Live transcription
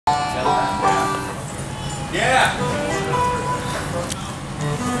Yeah.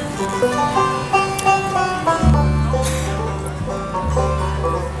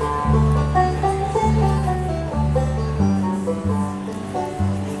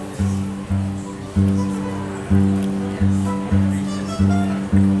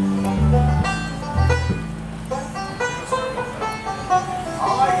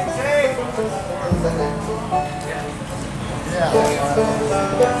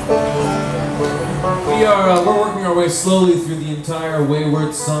 We're working our way slowly through the entire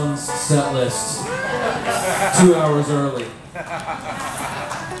Wayward Sons set list. 2 hours early.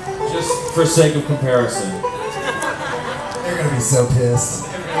 Just for sake of comparison. They're gonna be so pissed.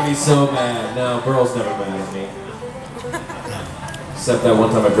 They're gonna be so mad. No, Burl's never mad at me. Except that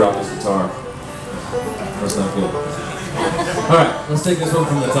one time I dropped his guitar. That's not good. Alright, let's take this one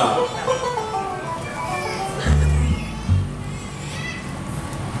from the top.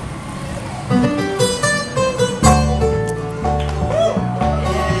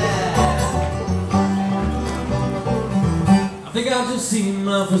 I think I just seen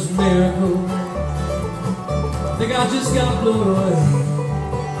my first miracle. I think I just got blown away.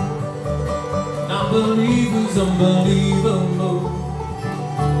 Non-believers, unbelievable.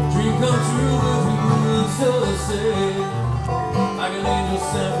 Dream come true, but we still the same. Like an angel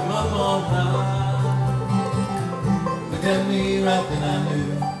sent from up on high. Looked at me right then I knew.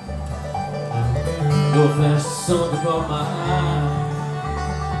 Your flash of something caught my eye.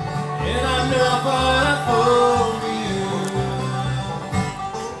 And I knew I fought for you.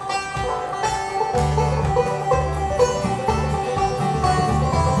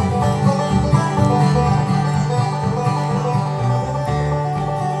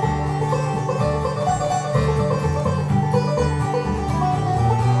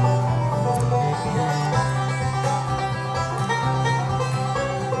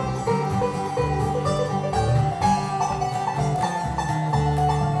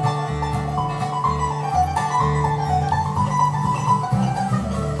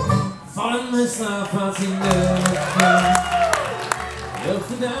 This life I see nothing, ups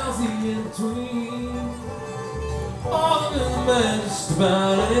and downs in between. All of them man just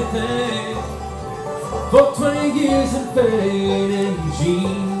about anything. For 20 years in fading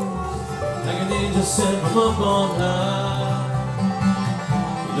jeans, like an angel sent from up on high.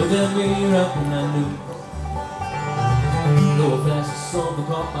 Looked at me right when I knew. No flash of something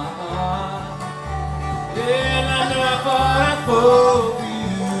caught my eye. Yeah, and I knew I fought for you.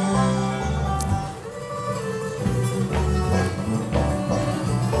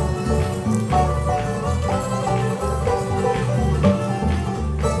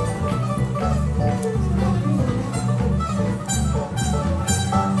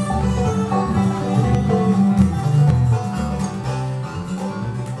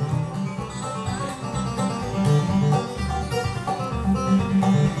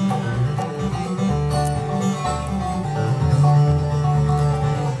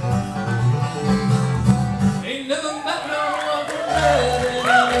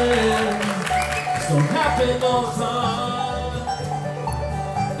 All the time.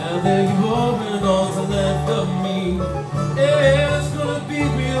 Now that you've opened all that's left of me, yeah, it's gonna be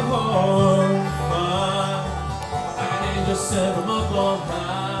real hard to find. Like an angel sent from up on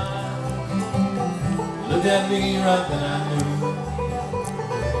high. Looked at me right then I knew.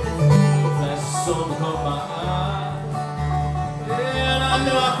 The flash of something caught my eye. Yeah, and I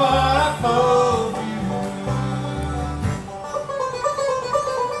knew I fought for you.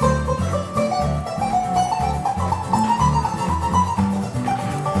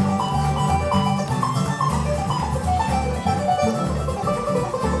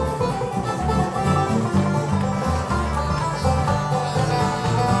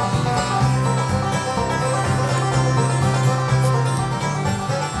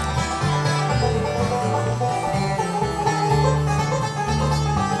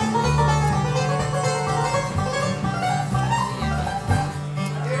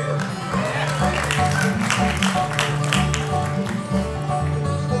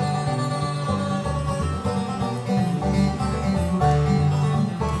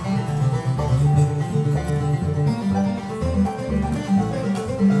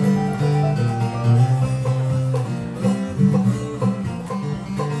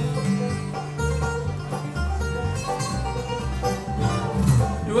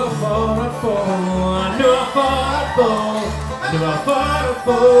 I knew I fought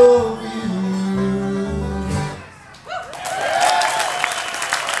for